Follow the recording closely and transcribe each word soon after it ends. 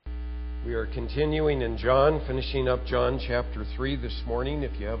We are continuing in John, finishing up John chapter 3 this morning.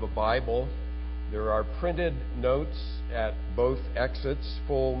 If you have a Bible, there are printed notes at both exits,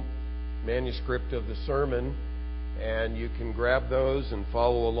 full manuscript of the sermon, and you can grab those and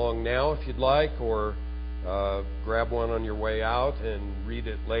follow along now if you'd like, or grab one on your way out and read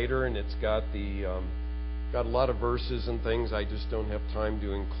it later. And it's got a lot of verses and things I just don't have time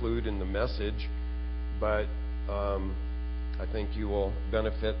to include in the message, but I think you will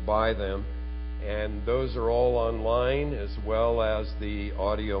benefit by them. And those are all online, as well as the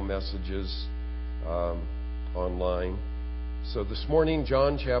audio messages online. So this morning,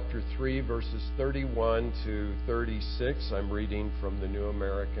 John chapter 3, verses 31 to 36, I'm reading from the New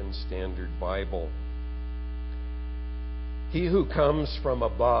American Standard Bible. He who comes from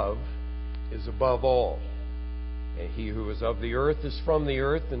above is above all, and he who is of the earth is from the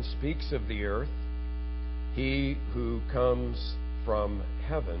earth and speaks of the earth. He who comes from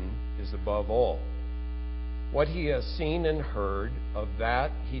heaven is above all. What he has seen and heard, of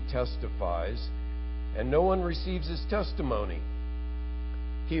that he testifies, and no one receives his testimony.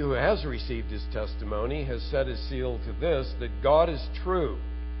 He who has received his testimony has set his seal to this, that God is true.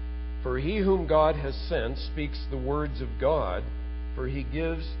 For he whom God has sent speaks the words of God, for he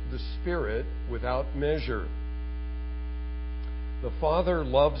gives the Spirit without measure. The Father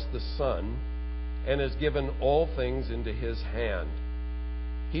loves the Son, and has given all things into his hand.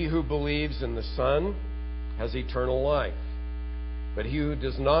 He who believes in the Son has eternal life, but he who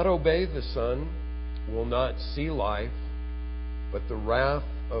does not obey the Son will not see life, but the wrath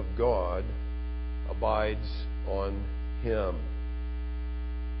of God abides on him.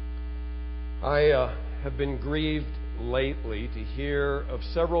 I have been grieved lately to hear of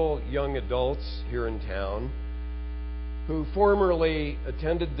several young adults here in town who formerly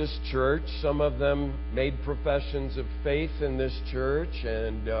attended this church. Some of them made professions of faith in this church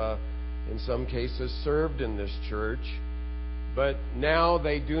and in some cases served in this church. But now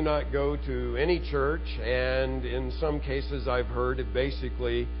they do not go to any church, and in some cases I've heard have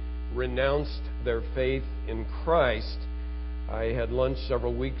basically renounced their faith in Christ. I had lunch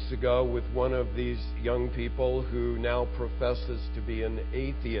several weeks ago with one of these young people who now professes to be an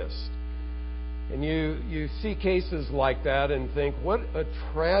atheist. And you see cases like that and think, what a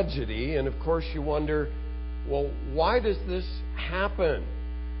tragedy. And of course you wonder, well, why does this happen?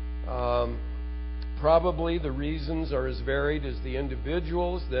 Probably the reasons are as varied as the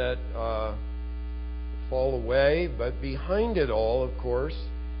individuals that fall away. But behind it all, of course,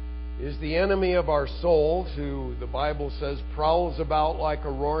 is the enemy of our souls, who the Bible says prowls about like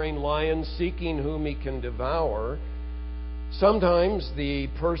a roaring lion, seeking whom he can devour. Sometimes the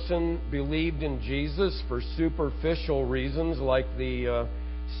person believed in Jesus for superficial reasons, like the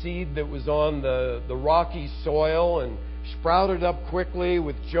seed that was on the rocky soil and sprouted up quickly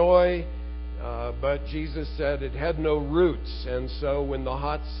with joy, but Jesus said it had no roots, and so when the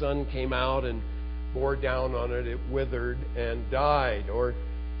hot sun came out and bore down on it, it withered and died. Or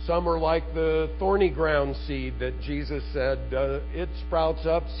some are like the thorny ground seed that Jesus said it sprouts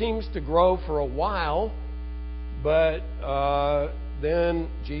up, seems to grow for a while, but then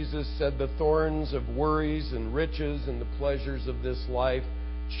Jesus said the thorns of worries and riches and the pleasures of this life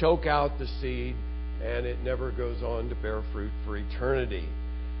choke out the seed, and it never goes on to bear fruit for eternity.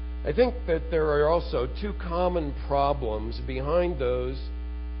 I think that there are also two common problems behind those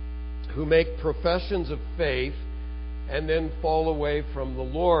who make professions of faith and then fall away from the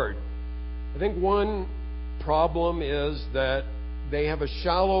Lord. I think one problem is that they have a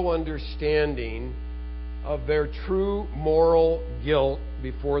shallow understanding of their true moral guilt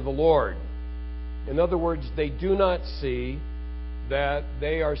before the Lord. In other words, they do not see that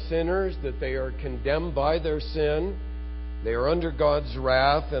they are sinners, that they are condemned by their sin, they are under God's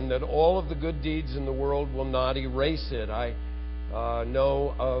wrath, and that all of the good deeds in the world will not erase it. I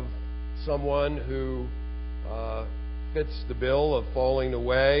know of someone who fits the bill of falling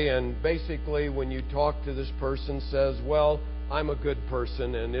away, and basically when you talk to this person says, well, I'm a good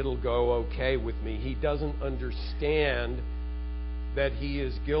person and it'll go okay with me. He doesn't understand that he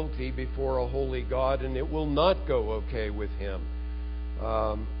is guilty before a holy God and it will not go okay with him.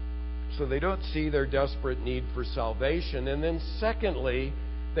 So they don't see their desperate need for salvation. And then secondly,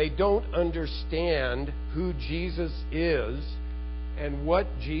 they don't understand who Jesus is and what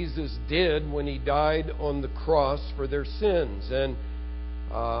Jesus did when he died on the cross for their sins. And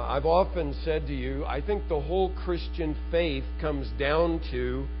I've often said to you, I think the whole Christian faith comes down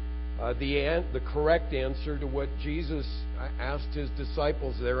to the correct answer to what Jesus asked his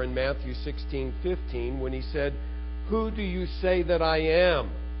disciples there in Matthew 16:15 when he said, "Who do you say that I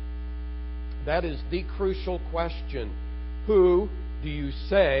am?" That is the crucial question. Who do you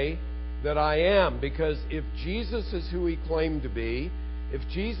say that I am. Because if Jesus is who He claimed to be, if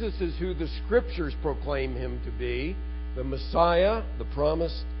Jesus is who the Scriptures proclaim Him to be, the Messiah, the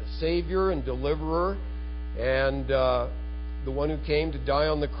promised Savior and Deliverer, and the one who came to die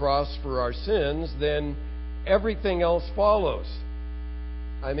on the cross for our sins, then everything else follows.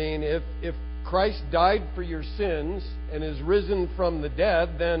 I mean, if Christ died for your sins and is risen from the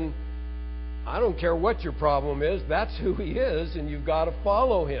dead, then I don't care what your problem is. That's who He is, and you've got to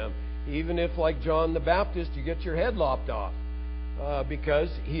follow Him. Even if, like John the Baptist, you get your head lopped off, because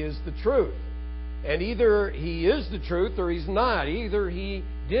He is the truth. And either He is the truth or He's not. Either He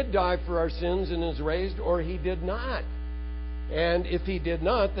did die for our sins and is raised, or He did not. And if He did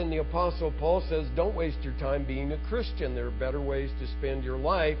not, then the Apostle Paul says, don't waste your time being a Christian. There are better ways to spend your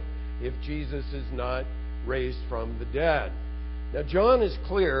life if Jesus is not raised from the dead. Now, John is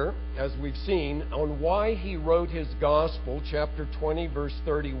clear, as we've seen, on why he wrote his Gospel, chapter 20, verse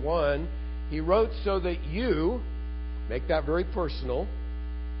 31. He wrote so that you, make that very personal,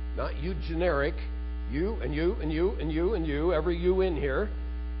 not you generic, you and you and you and you and you, every you in here,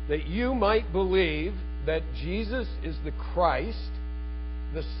 that you might believe that Jesus is the Christ,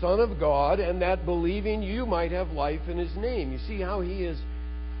 the Son of God, and that believing you might have life in His name. You see how he is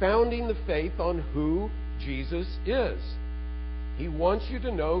founding the faith on who Jesus is. He wants you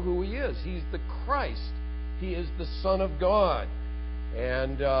to know who He is. He's the Christ. He is the Son of God.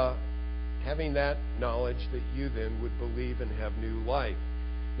 And having that knowledge, that you then would believe and have new life.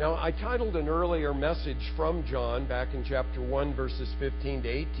 Now, I titled an earlier message from John back in chapter 1, verses 15 to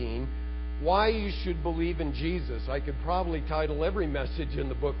 18, Why You Should Believe in Jesus. I could probably title every message in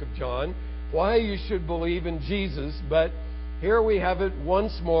the book of John, Why You Should Believe in Jesus. But here we have it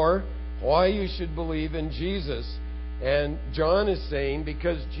once more, Why You Should Believe in Jesus. And John is saying,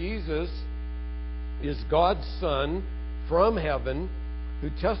 because Jesus is God's Son from heaven, who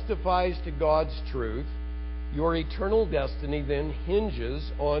testifies to God's truth, your eternal destiny then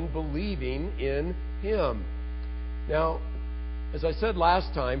hinges on believing in Him. Now, as I said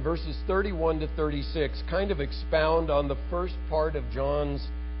last time, verses 31 to 36 kind of expound on the first part of John's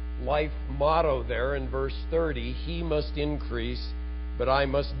life motto there in verse 30, He must increase, but I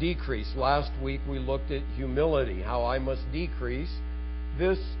must decrease. Last week we looked at humility, how I must decrease.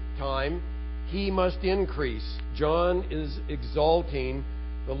 This time, He must increase. John is exalting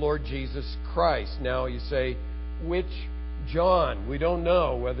the Lord Jesus Christ. Now you say, which John? We don't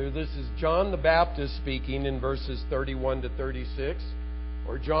know whether this is John the Baptist speaking in verses 31 to 36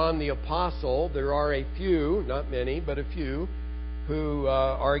 or John the Apostle. There are a few, not many, but a few, who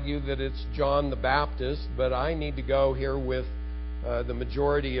argue that it's John the Baptist, but I need to go here with the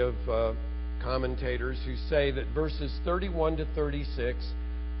majority of commentators who say that verses 31 to 36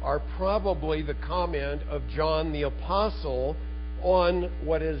 are probably the comment of John the Apostle on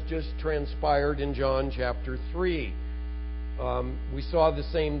what has just transpired in John chapter 3. We saw the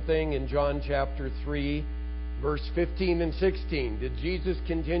same thing in John chapter 3, verse 15 and 16. Did Jesus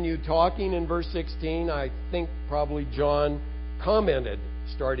continue talking in verse 16? I think probably John commented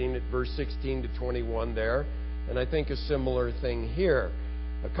starting at verse 16 to 21 there, and I think a similar thing here.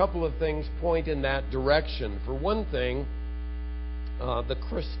 A couple of things point in that direction. For one thing, the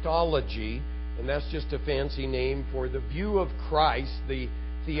Christology, and that's just a fancy name for the view of Christ, the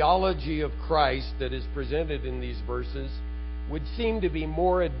theology of Christ that is presented in these verses, would seem to be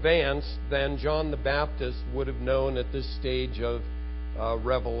more advanced than John the Baptist would have known at this stage of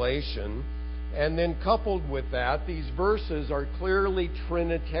Revelation. And then coupled with that, these verses are clearly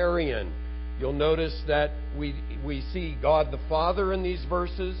Trinitarian. You'll notice that we see God the Father in these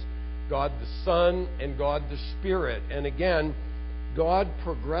verses, God the Son, and God the Spirit. And again, God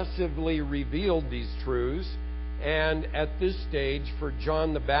progressively revealed these truths, and at this stage, for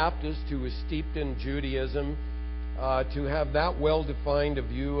John the Baptist, who was steeped in Judaism, to have that well-defined a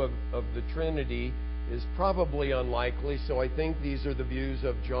view of the Trinity is probably unlikely. So I think these are the views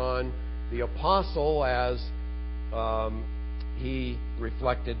of John the Apostle as he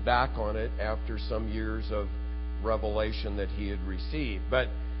reflected back on it after some years of revelation that he had received. But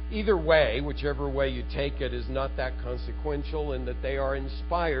either way, whichever way you take it, is not that consequential, in that they are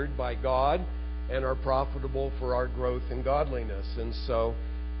inspired by God and are profitable for our growth in godliness. And so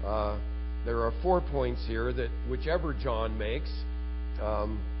there are 4 points here that, whichever John makes,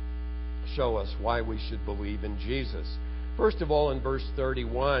 show us why we should believe in Jesus. First of all, in verse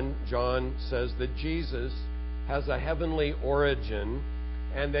 31, John says that Jesus has a heavenly origin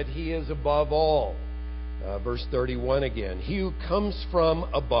and that He is above all. Verse 31 again. He who comes from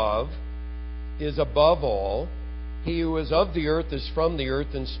above is above all. He who is of the earth is from the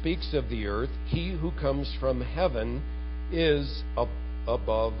earth and speaks of the earth. He who comes from heaven is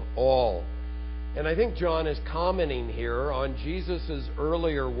above all. And I think John is commenting here on Jesus'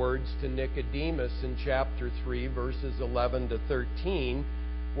 earlier words to Nicodemus in chapter 3, verses 11 to 13,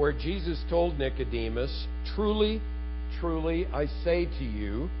 where Jesus told Nicodemus, "Truly, truly, I say to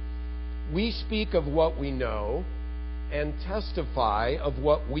you, we speak of what we know and testify of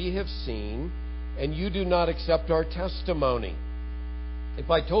what we have seen, and you do not accept our testimony. If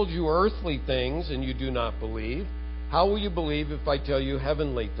I told you earthly things and you do not believe, how will you believe if I tell you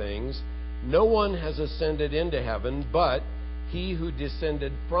heavenly things? No one has ascended into heaven but he who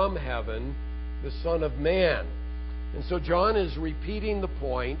descended from heaven, the Son of Man." And so John is repeating the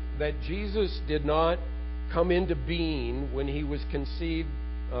point that Jesus did not come into being when he was conceived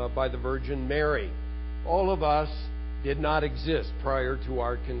by the Virgin Mary. All of us did not exist prior to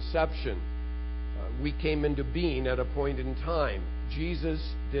our conception. We came into being at a point in time.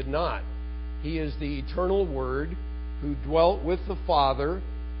 Jesus did not. He is the eternal Word who dwelt with the Father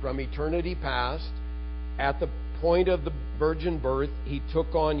from eternity past. At the point of the virgin birth, he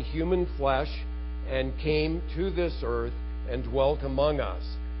took on human flesh and came to this earth and dwelt among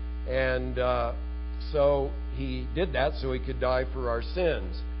us. And so he did that so he could die for our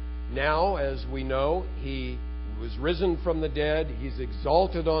sins. Now, as we know, he was risen from the dead. He's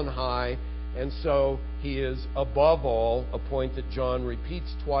exalted on high. And so he is above all, a point that John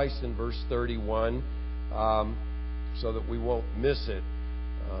repeats twice in verse 31, so that we won't miss it.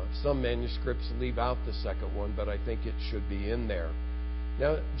 Some manuscripts leave out the second one, but I think it should be in there.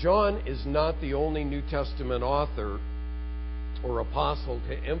 Now, John is not the only New Testament author or apostle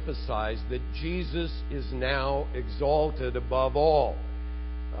to emphasize that Jesus is now exalted above all.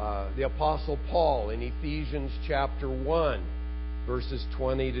 The Apostle Paul in Ephesians chapter 1, verses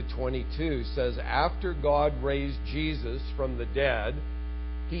 20 to 22 says, "After God raised Jesus from the dead,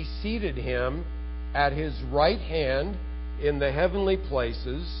 he seated him at his right hand in the heavenly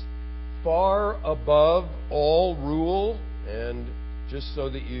places, far above all rule," and just so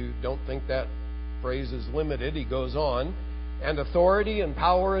that you don't think that phrase is limited, he goes on, "and authority and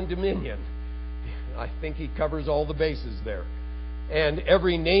power and dominion." I think he covers all the bases there. "And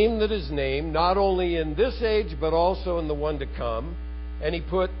every name that is named, not only in this age, but also in the one to come. And he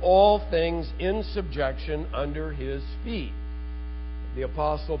put all things in subjection under his feet." The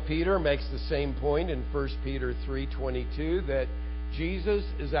Apostle Peter makes the same point in 1 Peter 3:22, that Jesus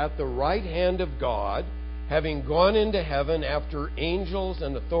is at the right hand of God, having gone into heaven after angels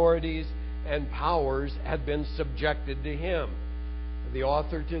and authorities and powers had been subjected to him. The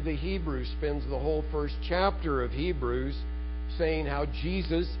author to the Hebrews spends the whole first chapter of Hebrews saying how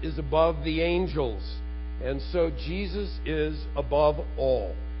Jesus is above the angels. And so Jesus is above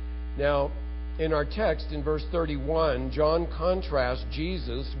all. Now, in our text, in verse 31, John contrasts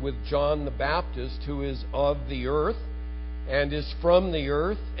Jesus with John the Baptist, who is of the earth and is from the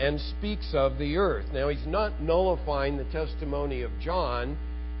earth and speaks of the earth. Now, he's not nullifying the testimony of John.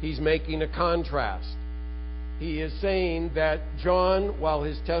 He's making a contrast. He is saying that John, while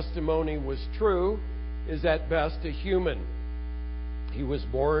his testimony was true, is at best a human. He was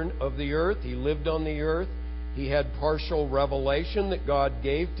born of the earth. He lived on the earth. He had partial revelation that God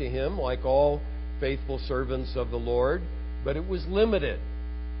gave to him, like all faithful servants of the Lord, but it was limited.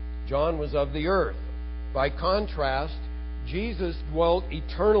 John was of the earth. By contrast, Jesus dwelt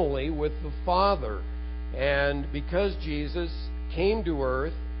eternally with the Father. And because Jesus came to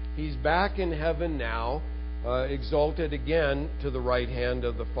earth, he's back in heaven now, exalted again to the right hand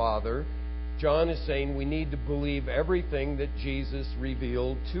of the Father. John is saying we need to believe everything that Jesus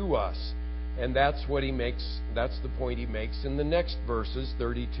revealed to us. And that's what he makes, that's the point he makes in the next verses,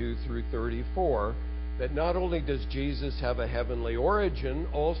 32 through 34, that not only does Jesus have a heavenly origin,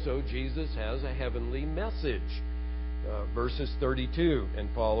 also Jesus has a heavenly message. Verses 32 and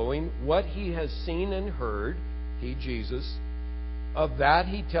following, "What he has seen and heard," he, Jesus, "of that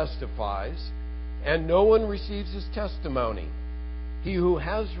he testifies, and no one receives his testimony. He who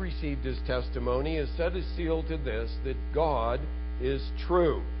has received his testimony has set a seal to this, that God is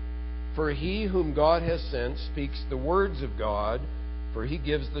true. For he whom God has sent speaks the words of God, for he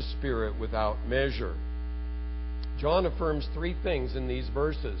gives the Spirit without measure." John affirms three things in these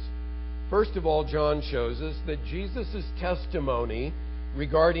verses. First of all, John shows us that Jesus' testimony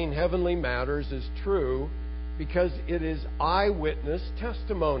regarding heavenly matters is true because it is eyewitness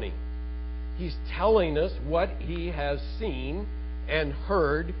testimony. He's telling us what he has seen and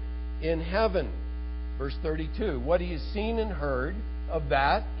heard in heaven. Verse 32, what he has seen and heard, of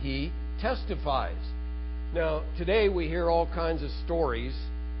that he testifies. Now, today we hear all kinds of stories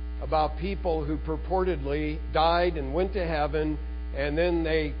about people who purportedly died and went to heaven and then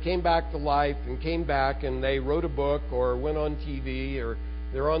they came back to life and came back and they wrote a book or went on TV or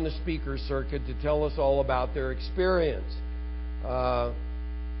they're on the speaker circuit to tell us all about their experience.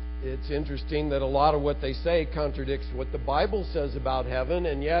 It's interesting that a lot of what they say contradicts what the Bible says about heaven,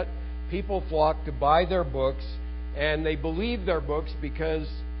 and yet people flock to buy their books, and they believe their books because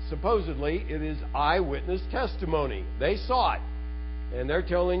supposedly it is eyewitness testimony. They saw it, and they're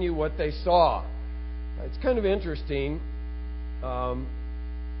telling you what they saw. It's kind of interesting. None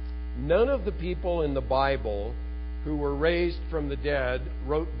of the people in the Bible who were raised from the dead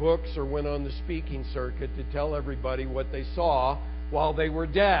wrote books or went on the speaking circuit to tell everybody what they saw while they were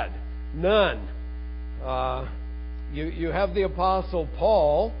dead. None. You have the Apostle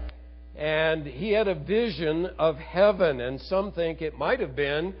Paul, and he had a vision of heaven, and some think it might have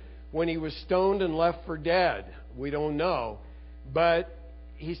been when he was stoned and left for dead. We don't know. But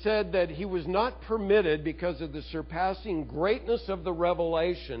he said that he was not permitted, because of the surpassing greatness of the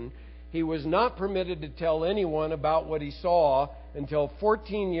revelation, he was not permitted to tell anyone about what he saw until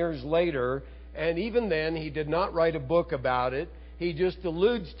 14 years later, and even then he did not write a book about it. He just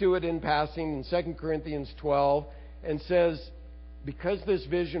alludes to it in passing in 2 Corinthians 12 and says, because this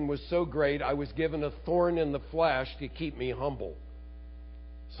vision was so great, I was given a thorn in the flesh to keep me humble.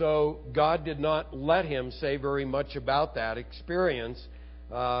 So God did not let him say very much about that experience.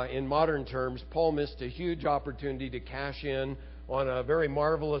 In modern terms, Paul missed a huge opportunity to cash in on a very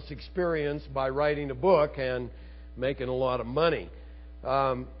marvelous experience by writing a book and making a lot of money.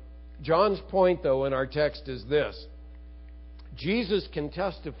 John's point, though, in our text is this. Jesus can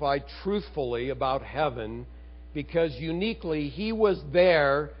testify truthfully about heaven because uniquely he was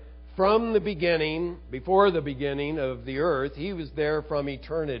there from the beginning, before the beginning of the earth. He was there from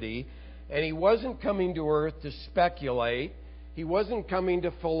eternity, and he wasn't coming to earth to speculate. He wasn't coming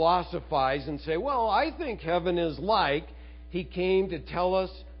to philosophize and say, well, I think heaven is like. He came to tell us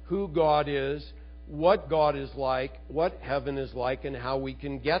who God is, what God is like, what heaven is like, and how we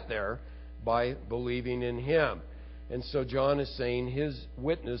can get there by believing in him. And so John is saying his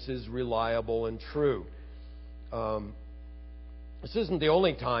witness is reliable and true. This isn't the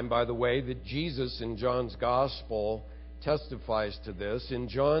only time, by the way, that Jesus in John's Gospel testifies to this. In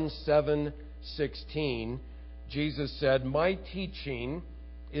John 7:16, Jesus said, my teaching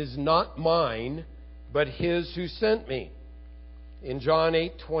is not mine, but his who sent me. In John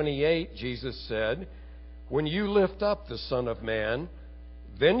 8:28, Jesus said, when you lift up the Son of Man,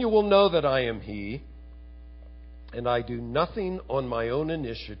 then you will know that I am he, and I do nothing on my own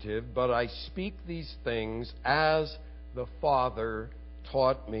initiative, but I speak these things as the Father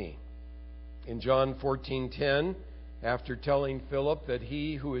taught me. In John 14:10, after telling Philip that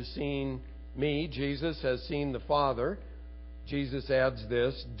he who has seen me, Jesus, has seen the Father, Jesus adds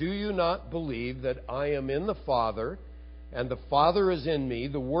this, do you not believe that I am in the Father, and the Father is in me?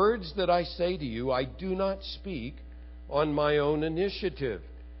 The words that I say to you, I do not speak on my own initiative,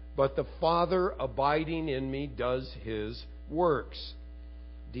 but the Father abiding in me does his works.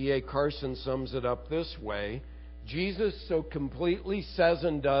 D.A. Carson sums it up this way. Jesus so completely says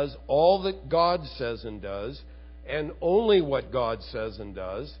and does all that God says and does, and only what God says and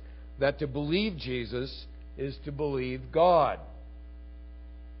does, that to believe Jesus is to believe God.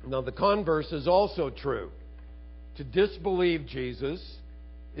 Now, the converse is also true. To disbelieve Jesus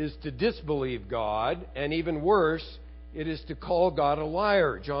is to disbelieve God, and even worse, it is to call God a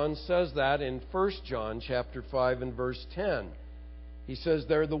liar. John says that in 1 John chapter 5 and verse 10. He says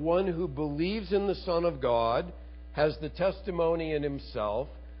there, the one who believes in the Son of God has the testimony in himself.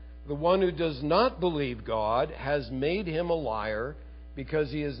 The one who does not believe God has made him a liar,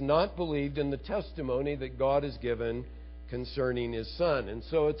 because he has not believed in the testimony that God has given concerning his Son. And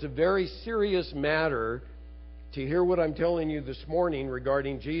so it's a very serious matter to hear what I'm telling you this morning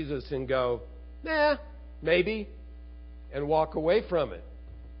regarding Jesus and go, nah, maybe, and walk away from it.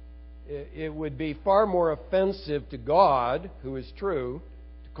 It would be far more offensive to God, who is true,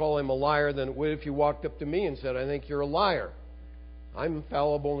 to call him a liar than it would if you walked up to me and said, I think you're a liar. I'm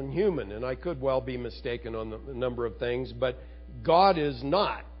fallible and human, and I could well be mistaken on a number of things, but God is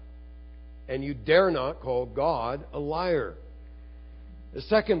not. And you dare not call God a liar. The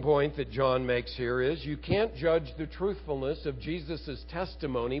second point that John makes here is you can't judge the truthfulness of Jesus'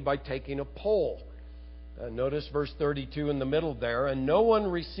 testimony by taking a poll. Notice verse 32 in the middle there, and no one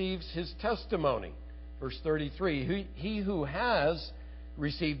receives his testimony. Verse 33, he who has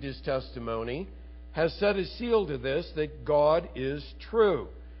received his testimony has set a seal to this, that God is true.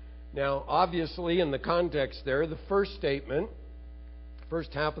 Now, obviously, in the context there, the first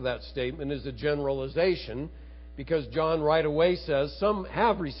half of that statement is a generalization, because John right away says some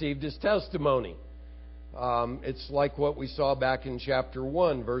have received his testimony. It's like what we saw back in chapter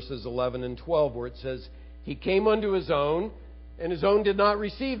 1, verses 11 and 12, where it says, He came unto His own, and His own did not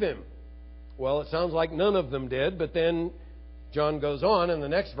receive Him. Well, it sounds like none of them did, but then John goes on in the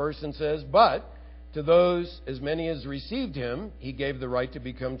next verse and says, But to those, as many as received Him, He gave the right to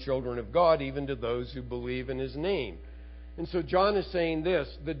become children of God, even to those who believe in His name. And so John is saying this: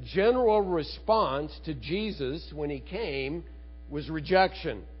 the general response to Jesus when He came was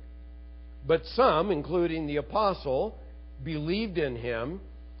rejection. But some, including the apostle, believed in Him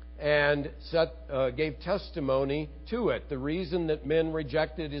and gave testimony to it. The reason that men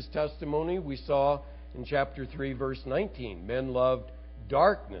rejected His testimony, we saw in chapter 3, verse 19. Men loved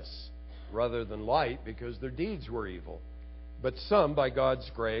darkness rather than light because their deeds were evil. But some, by God's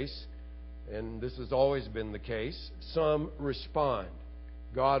grace, and this has always been the case, some respond.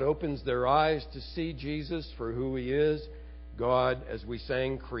 God opens their eyes to see Jesus for who He is. God, as we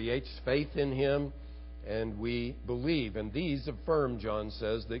sang, creates faith in Him, and we believe. And these affirm, John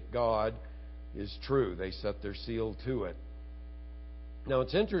says, that God is true. They set their seal to it. Now,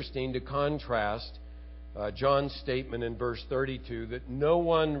 it's interesting to contrast John's statement in verse 32 that no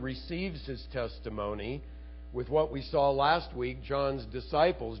one receives his testimony with what we saw last week. John's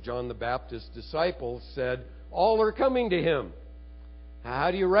disciples, John the Baptist's disciples, said, all are coming to Him. How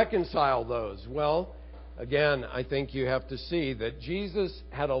do you reconcile those? Well, again, I think you have to see that Jesus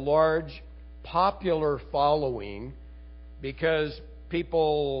had a large popular following because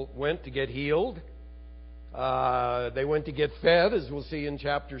people went to get healed. They went to get fed, as we'll see in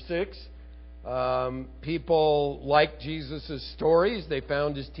chapter 6. People liked Jesus' stories. They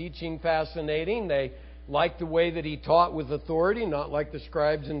found His teaching fascinating. They liked the way that He taught with authority, not like the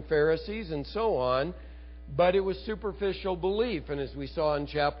scribes and Pharisees, and so on. But it was superficial belief. And as we saw in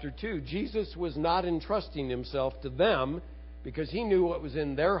chapter 2, Jesus was not entrusting Himself to them because He knew what was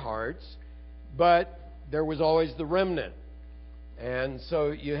in their hearts. But there was always the remnant. And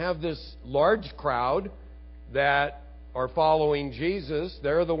so you have this large crowd that are following Jesus.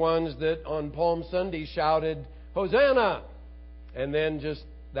 They're the ones that on Palm Sunday shouted, Hosanna! And then just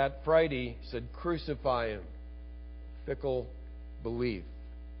that Friday said, crucify Him. Fickle belief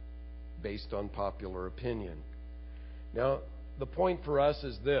based on popular opinion. Now, the point for us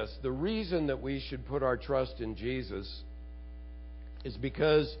is this: the reason that we should put our trust in Jesus is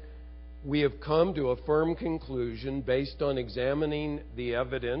because we have come to a firm conclusion based on examining the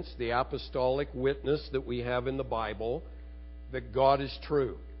evidence, the apostolic witness that we have in the Bible, that God is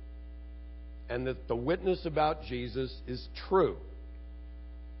true. And that the witness about Jesus is true.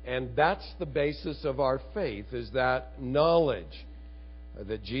 And that's the basis of our faith, is that knowledge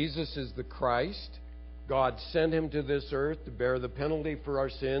that Jesus is the Christ. God sent Him to this earth to bear the penalty for our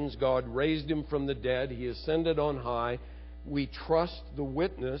sins. God raised Him from the dead. He ascended on high. We trust the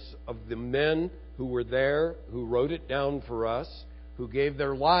witness of the men who were there, who wrote it down for us, who gave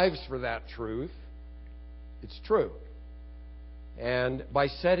their lives for that truth. It's true. And by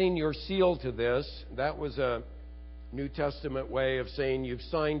setting your seal to this, that was a New Testament way of saying you've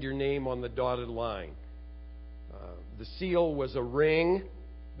signed your name on the dotted line. The seal was a ring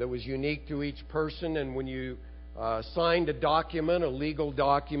that was unique to each person, and when you signed a document, a legal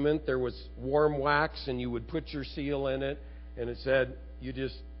document, there was warm wax, and you would put your seal in it, and it said you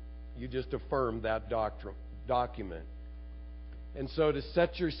just affirmed that document. And so to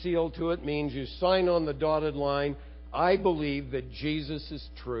set your seal to it means you sign on the dotted line, I believe that Jesus is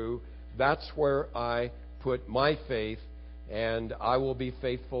true. That's where I put my faith, and I will be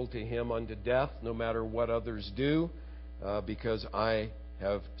faithful to Him unto death, no matter what others do, because I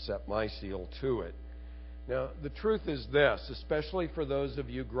have set my seal to it. Now, the truth is this, especially for those of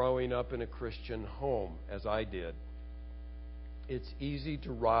you growing up in a Christian home, as I did. It's easy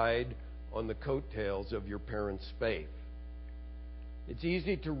to ride on the coattails of your parents' faith. It's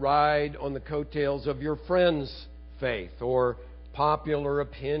easy to ride on the coattails of your friends' faith or popular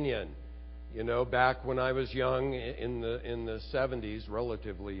opinion. You know, back when I was young, in the 70s,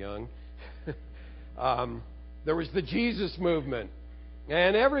 relatively young, there was the Jesus movement.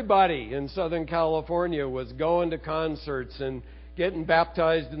 And everybody in Southern California was going to concerts and getting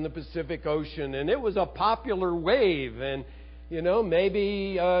baptized in the Pacific Ocean. And it was a popular wave. And, you know,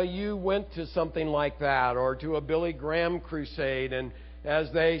 maybe you went to something like that, or to a Billy Graham crusade. And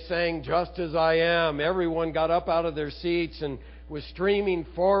as they sang Just As I Am, everyone got up out of their seats and was streaming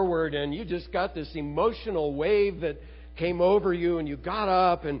forward. And you just got this emotional wave that came over you. And you got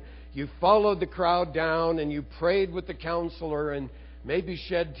up and you followed the crowd down and you prayed with the counselor and maybe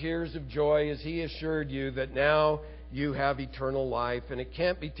shed tears of joy as he assured you that now you have eternal life and it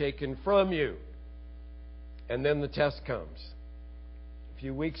can't be taken from you. And then the test comes. A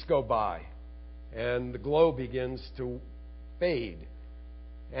few weeks go by and the glow begins to fade.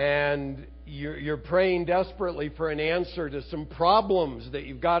 And you're praying desperately for an answer to some problems that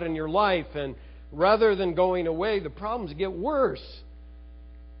you've got in your life, and rather than going away, the problems get worse.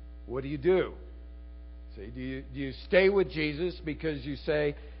 What do? See, do you stay with Jesus because you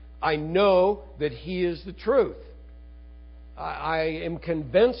say, I know that He is the truth. I am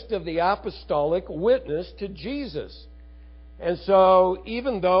convinced of the apostolic witness to Jesus. And so,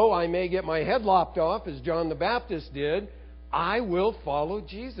 even though I may get my head lopped off, as John the Baptist did, I will follow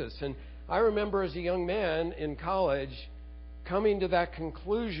Jesus. And I remember as a young man in college coming to that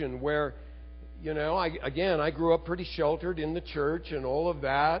conclusion where, I grew up pretty sheltered in the church and all of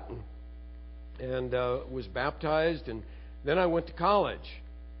that, and was baptized, and then I went to college.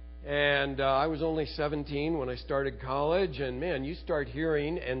 And I was only 17 when I started college, and man, you start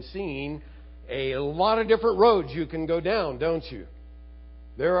hearing and seeing a lot of different roads you can go down, don't you?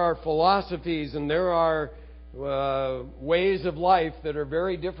 There are philosophies and there are ways of life that are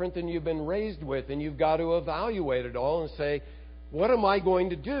very different than you've been raised with, and you've got to evaluate it all and say, what am I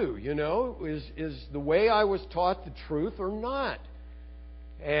going to do? Is the way I was taught the truth or not?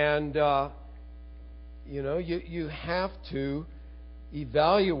 And you have to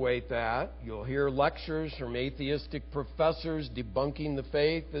evaluate that. You'll hear lectures from atheistic professors debunking the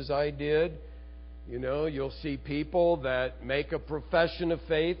faith, as I did. You'll see people that make a profession of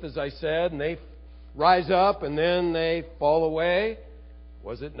faith, as I said, and they rise up and then they fall away.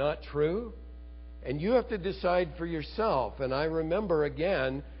 Was it not true? And you have to decide for yourself. And I remember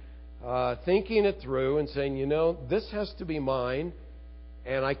again thinking it through and saying, this has to be mine,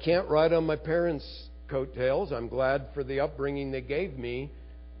 and I can't ride on my parents' coattails. I'm glad for the upbringing they gave me,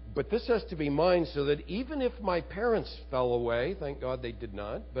 but this has to be mine, so that even if my parents fell away, thank God they did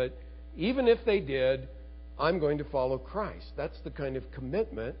not, but even if they did, I'm going to follow Christ. That's the kind of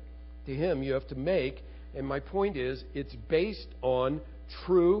commitment to Him you have to make. And my point is, it's based on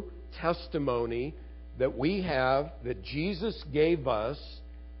true testimony that we have, that Jesus gave us.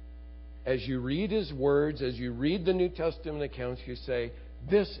 As you read His words, as you read the New Testament accounts, you say,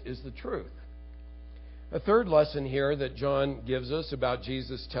 this is the truth. A third lesson here that John gives us about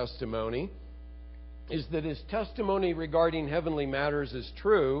Jesus' testimony is that his testimony regarding heavenly matters is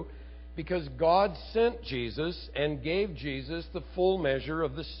true because God sent Jesus and gave Jesus the full measure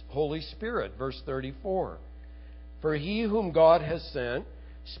of the Holy Spirit. Verse 34. For he whom God has sent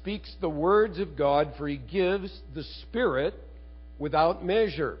speaks the words of God, for he gives the Spirit without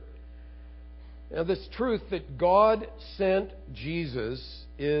measure. Now, this truth that God sent Jesus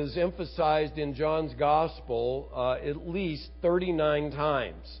is emphasized in John's Gospel at least 39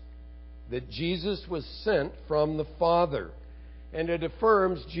 times. That Jesus was sent from the Father. And it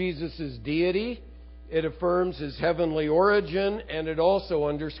affirms Jesus' deity, it affirms His heavenly origin, and it also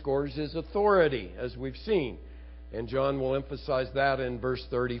underscores His authority, as we've seen. And John will emphasize that in verse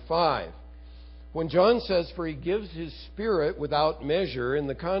 35. When John says, for he gives his Spirit without measure, in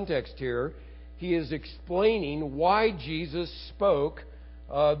the context here, he is explaining why Jesus spoke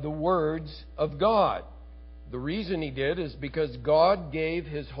the words of God. The reason he did is because God gave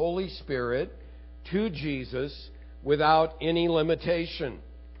His Holy Spirit to Jesus without any limitation.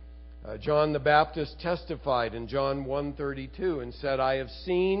 John the Baptist testified in John 1:32 and said, I have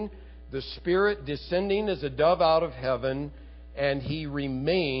seen the Spirit descending as a dove out of heaven, and He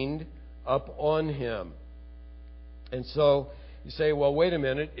remained upon Him. And so you say, well, wait a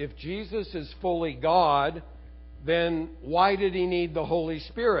minute. If Jesus is fully God, then why did He need the Holy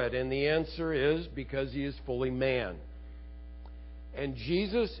Spirit? And the answer is because He is fully man. And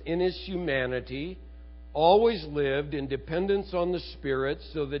Jesus, in His humanity, always lived in dependence on the Spirit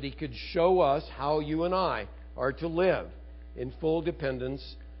so that He could show us how you and I are to live in full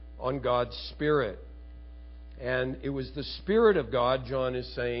dependence on God's Spirit. And it was the Spirit of God, John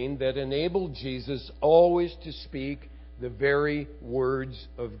is saying, that enabled Jesus always to speak the very words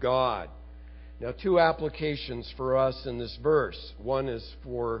of God. Now, two applications for us in this verse. One is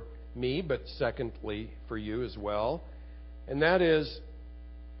for me, but secondly for you as well. And that is,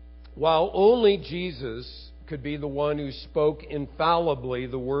 while only Jesus could be the one who spoke infallibly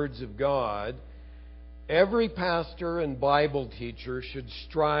the words of God, every pastor and Bible teacher should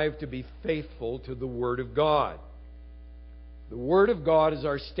strive to be faithful to the Word of God. The Word of God is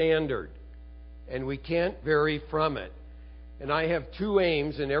our standard, and we can't vary from it. And I have two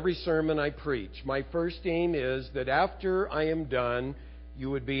aims in every sermon I preach. My first aim is that after I am done, you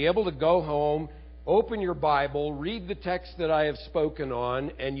would be able to go home, open your Bible, read the text that I have spoken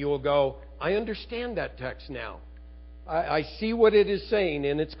on, and you will go, I understand that text now. I see what it is saying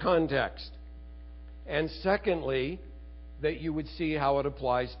in its context. And secondly, that you would see how it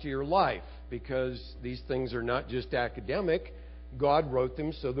applies to your life. because these things are not just academic. God wrote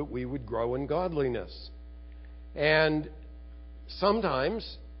them so that we would grow in godliness. And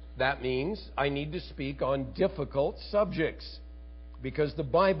sometimes that means I need to speak on difficult subjects, because the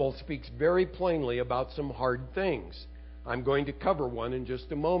Bible speaks very plainly about some hard things. I'm going to cover one in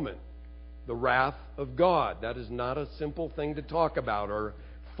just a moment. The wrath of God. That is not a simple thing to talk about or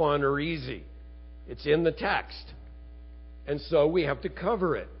fun or easy. It's in the text. And so we have to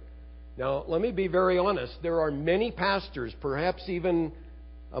cover it. Now, let me be very honest. There are many pastors, perhaps even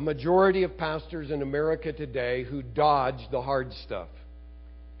a majority of pastors in America today, who dodge the hard stuff.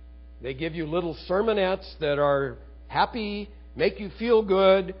 They give you little sermonettes that are happy, make you feel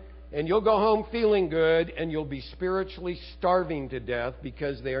good, and you'll go home feeling good, and you'll be spiritually starving to death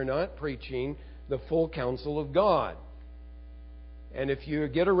because they are not preaching the full counsel of God. And if you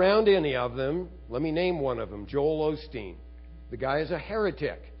get around any of them, let me name one of them, Joel Osteen. The guy is a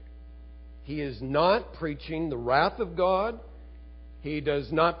heretic. He is not preaching the wrath of God. He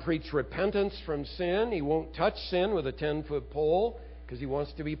does not preach repentance from sin. He won't touch sin with a 10-foot pole because he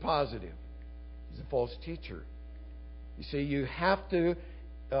wants to be positive. He's a false teacher. You see, you have to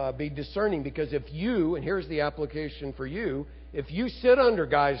be discerning, because if you, and here's the application for you, if you sit under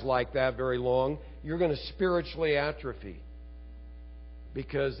guys like that very long, you're going to spiritually atrophy,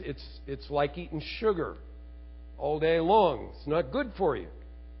 because it's like eating sugar all day long. It's not good for you.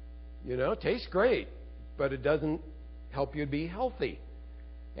 You know, it tastes great, but it doesn't help you to be healthy.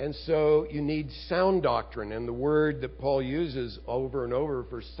 And so you need sound doctrine, and the word that Paul uses over and over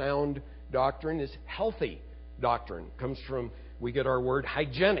for sound doctrine is healthy doctrine. It comes from, we get our word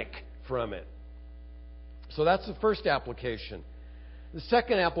hygienic from it. So that's the first application. The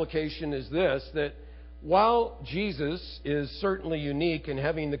second application is this, that while Jesus is certainly unique in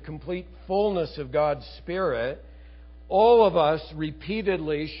having the complete fullness of God's Spirit, all of us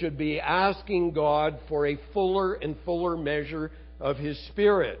repeatedly should be asking God for a fuller and fuller measure of His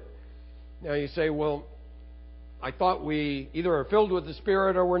Spirit. Now you say, well, I thought we either are filled with the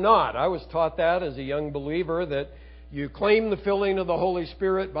Spirit or we're not. I was taught that as a young believer, that you claim the filling of the Holy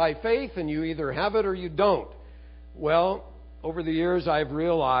Spirit by faith and you either have it or you don't. Well, over the years I've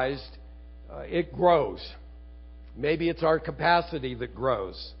realized it grows. Maybe it's our capacity that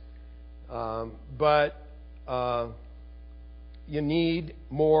grows. But you need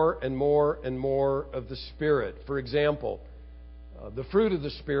more and more and more of the Spirit. For example, the fruit of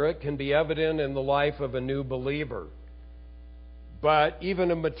the Spirit can be evident in the life of a new believer. But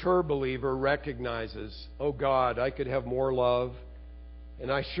even a mature believer recognizes, oh God, I could have more love,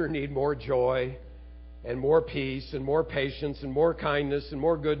 and I sure need more joy, and more peace, and more patience, and more kindness, and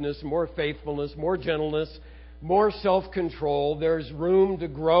more goodness, and more faithfulness, more gentleness, more self-control. There's room to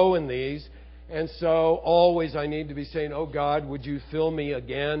grow in these. And so always I need to be saying, oh God, would you fill me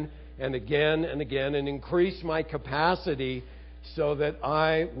again and again and again, and increase my capacity so that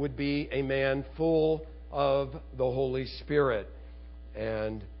I would be a man full of the Holy Spirit,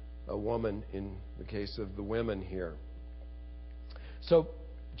 and a woman in the case of the women here. So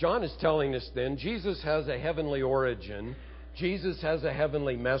John is telling us then, Jesus has a heavenly origin. Jesus has a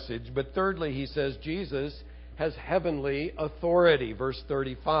heavenly message. But thirdly, he says Jesus has heavenly authority. Verse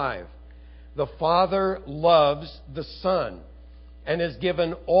 35. The Father loves the Son and has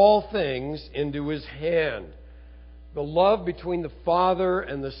given all things into His hand. The love between the Father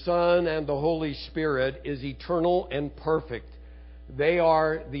and the Son and the Holy Spirit is eternal and perfect. They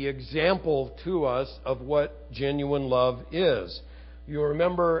are the example to us of what genuine love is. You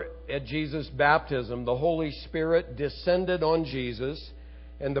remember at Jesus' baptism, the Holy Spirit descended on Jesus,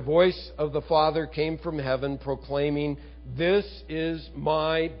 and the voice of the Father came from heaven proclaiming, "This is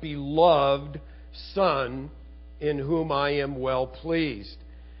my beloved Son, in whom I am well pleased."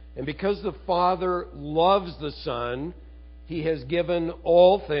 And because the Father loves the Son, He has given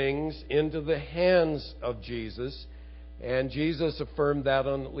all things into the hands of Jesus. And Jesus affirmed that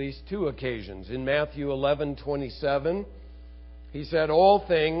on at least two occasions. In Matthew 11:27, He said, "All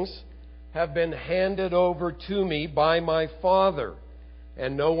things have been handed over to me by my Father.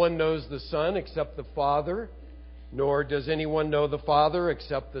 And no one knows the Son except the Father, nor does anyone know the Father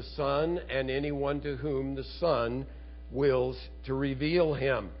except the Son, and anyone to whom the Son wills to reveal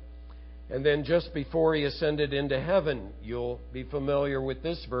Him." And then just before He ascended into heaven, you'll be familiar with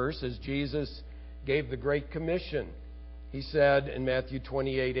this verse, as Jesus gave the Great Commission. He said in Matthew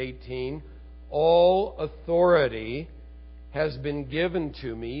 28:18, "All authority has been given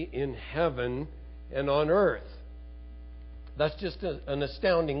to me in heaven and on earth." That's just an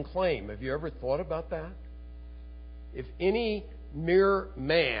astounding claim. Have you ever thought about that? If any mere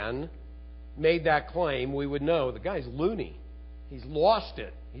man made that claim, we would know the guy's loony. He's lost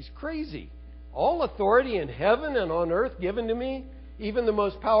it. He's crazy. All authority in heaven and on earth given to me? Even the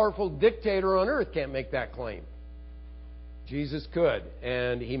most powerful dictator on earth can't make that claim. Jesus could,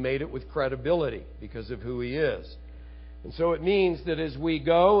 and He made it with credibility because of who He is. And so it means that as we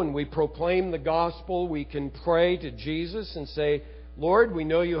go and we proclaim the gospel, we can pray to Jesus and say, Lord, we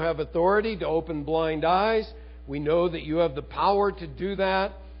know You have authority to open blind eyes. We know that You have the power to do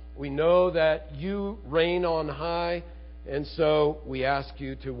that. We know that You reign on high. And so we ask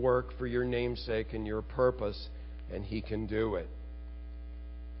You to work for Your name's sake and Your purpose, and He can do it.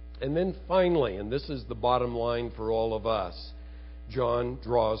 And then finally, and this is the bottom line for all of us, John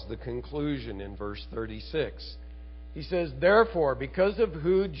draws the conclusion in verse 36. He says, therefore, because of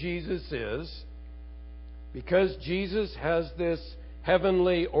who Jesus is, because Jesus has this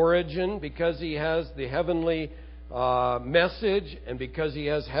heavenly origin, because He has the heavenly message, and because He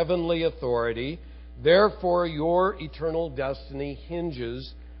has heavenly authority, therefore your eternal destiny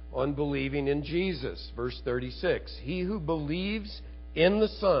hinges on believing in Jesus. Verse 36, he who believes in the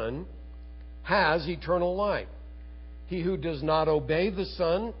Son has eternal life. He who does not obey the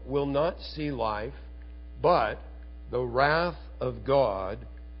Son will not see life, but the wrath of God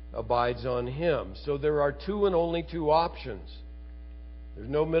abides on him. So there are two and only two options. There's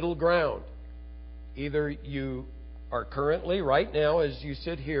no middle ground. Either you are currently, right now, as you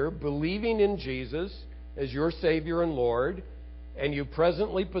sit here, believing in Jesus as your Savior and Lord, and you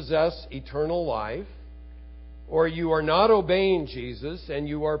presently possess eternal life, or you are not obeying Jesus and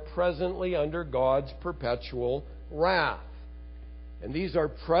you are presently under God's perpetual wrath. And these are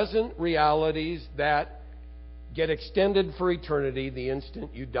present realities that get extended for eternity the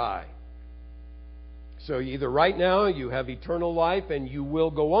instant you die. So either right now you have eternal life and you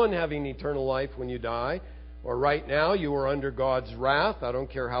will go on having eternal life when you die, or right now you are under God's wrath. I don't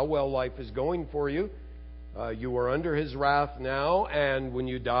care how well life is going for you. You are under His wrath now, and when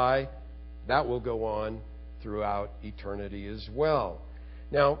you die, that will go on throughout eternity as well.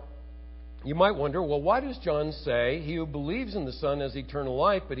 Now, you might wonder, well, why does John say he who believes in the Son has eternal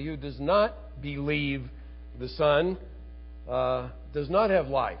life, but he who does not believe the Son does not have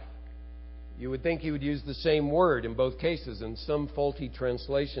life? You would think he would use the same word in both cases, and some faulty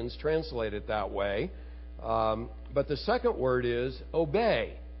translations translate it that way. But the second word is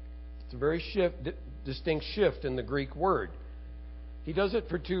obey. It's a very distinct shift in the Greek word. He does it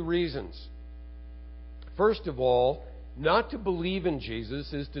for two reasons. First of all, not to believe in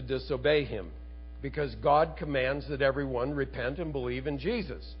Jesus is to disobey Him, because God commands that everyone repent and believe in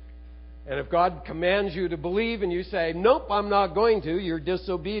Jesus. And if God commands you to believe and you say, nope, I'm not going to, you're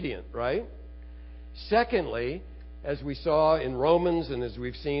disobedient, right? Secondly, as we saw in Romans and as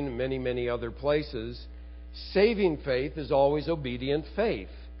we've seen in many, many other places, saving faith is always obedient faith.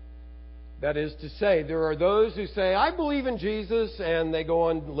 That is to say, there are those who say, I believe in Jesus, and they go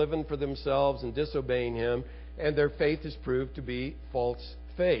on living for themselves and disobeying Him, and their faith is proved to be false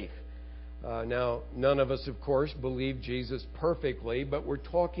faith. Now, none of us, of course, believe Jesus perfectly, but we're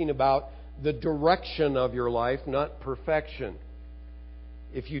talking about the direction of your life, not perfection.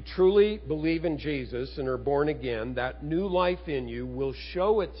 If you truly believe in Jesus and are born again, that new life in you will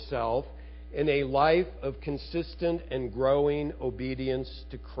show itself in a life of consistent and growing obedience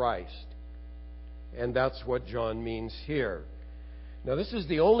to Christ. And that's what John means here. Now, this is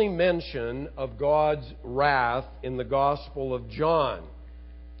the only mention of God's wrath in the Gospel of John.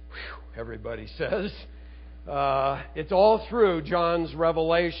 Whew, everybody says. It's all through John's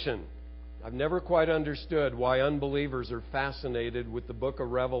revelation. I've never quite understood why unbelievers are fascinated with the book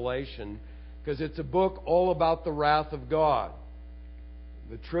of Revelation, because it's a book all about the wrath of God.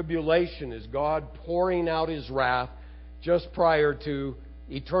 The tribulation is God pouring out His wrath just prior to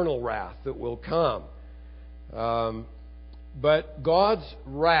eternal wrath that will come. But God's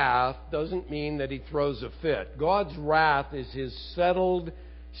wrath doesn't mean that He throws a fit. God's wrath is His settled,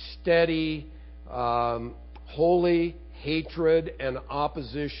 steady, holy hatred and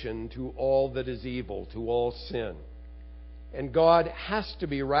opposition to all that is evil, to all sin. And God has to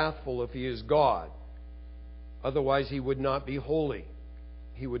be wrathful if He is God. Otherwise, He would not be holy.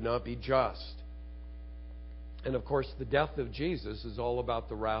 He would not be just. And of course, the death of Jesus is all about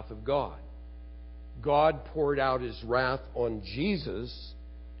the wrath of God. God poured out His wrath on Jesus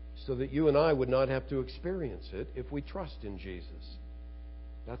so that you and I would not have to experience it if we trust in Jesus.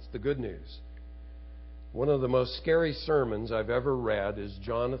 That's the good news. One of the most scary sermons I've ever read is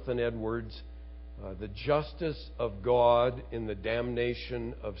Jonathan Edwards' The Justice of God in the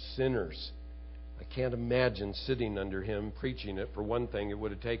Damnation of Sinners. I can't imagine sitting under him preaching it. For one thing, it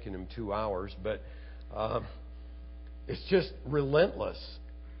would have taken him 2 hours, but it's just relentless.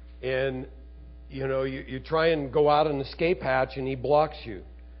 And, you try and go out an escape hatch and he blocks you.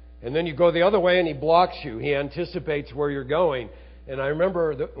 And then you go the other way and He blocks you. He anticipates where you're going. And I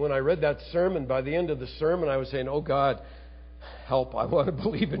remember that when I read that sermon, by the end of the sermon, I was saying, oh God, help, I want to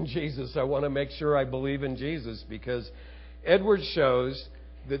believe in Jesus. I want to make sure I believe in Jesus. Because Edwards shows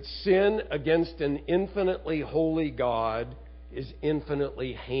that sin against an infinitely holy God is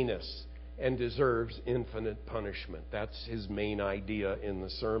infinitely heinous and deserves infinite punishment. That's his main idea in the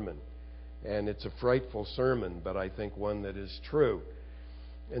sermon. And it's a frightful sermon, but I think one that is true.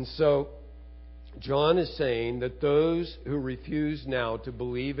 And so John is saying that those who refuse now to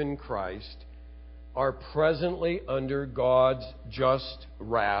believe in Christ are presently under God's just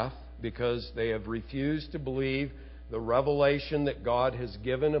wrath because they have refused to believe the revelation that God has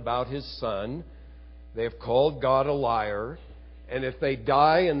given about His Son. They have called God a liar. And if they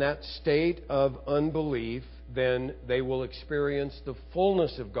die in that state of unbelief, then they will experience the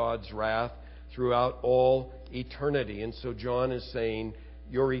fullness of God's wrath throughout all eternity. And so John is saying,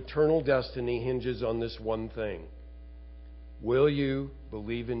 your eternal destiny hinges on this one thing. Will you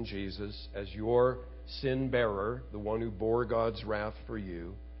believe in Jesus as your sin bearer, the one who bore God's wrath for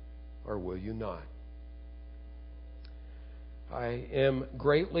you, or will you not? I am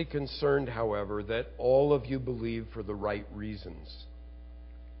greatly concerned, however, that all of you believe for the right reasons.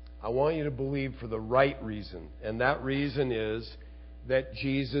 I want you to believe for the right reason, and that reason is that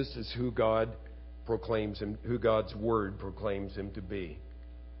Jesus is who God proclaims Him, who God's Word proclaims Him to be.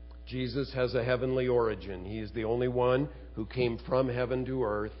 Jesus has a heavenly origin. He is the only one who came from heaven to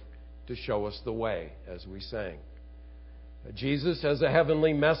earth to show us the way, as we sang. Jesus has a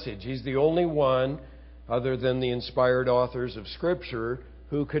heavenly message. He's the only one, other than the inspired authors of Scripture,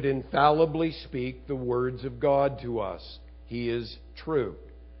 who could infallibly speak the words of God to us. He is true.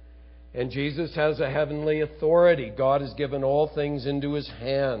 And Jesus has a heavenly authority. God has given all things into His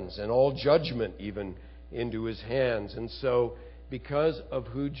hands, and all judgment even into His hands. And so, because of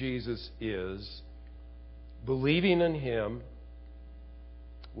who Jesus is, believing in Him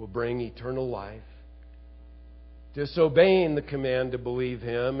will bring eternal life. Disobeying the command to believe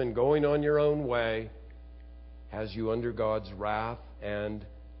Him and going on your own way has you under God's wrath, and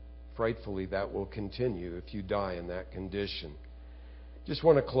frightfully that will continue if you die in that condition. Just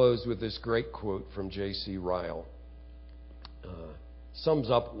want to close with this great quote from J.C. Ryle. Sums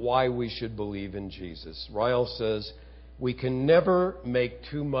up why we should believe in Jesus. Ryle says, we can never make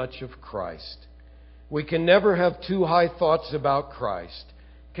too much of Christ. We can never have too high thoughts about Christ.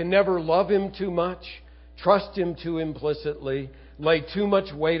 Can never love Him too much, trust Him too implicitly, lay too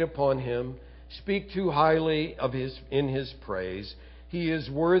much weight upon Him, speak too highly of in His praise. He is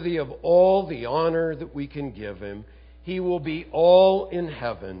worthy of all the honor that we can give Him. He will be all in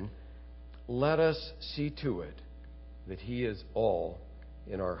heaven. Let us see to it that He is all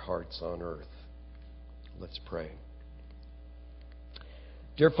in our hearts on earth. Let's pray.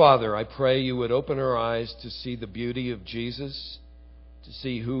 Dear Father, I pray You would open our eyes to see the beauty of Jesus, to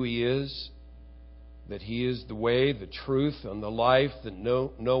see who He is, that He is the way, the truth, and the life, that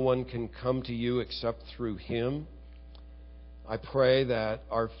no one can come to You except through Him. I pray that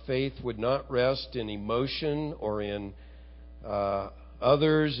our faith would not rest in emotion or in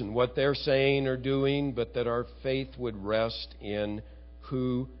others and what they're saying or doing, but that our faith would rest in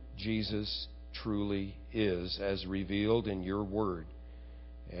who Jesus truly is, as revealed in Your Word.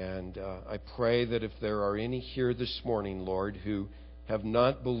 And I pray that if there are any here this morning, Lord, who have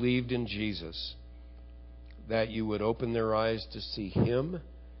not believed in Jesus, that You would open their eyes to see Him,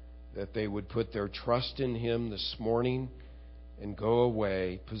 that they would put their trust in Him this morning, and go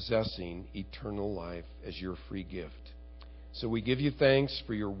away possessing eternal life as Your free gift. So we give You thanks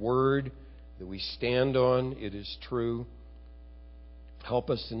for Your Word that we stand on. It is true. Help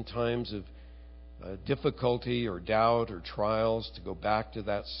us in times of difficulty or doubt or trials to go back to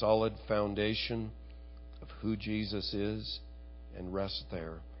that solid foundation of who Jesus is and rest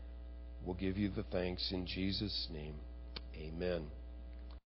there. We'll give You the thanks in Jesus' name. Amen.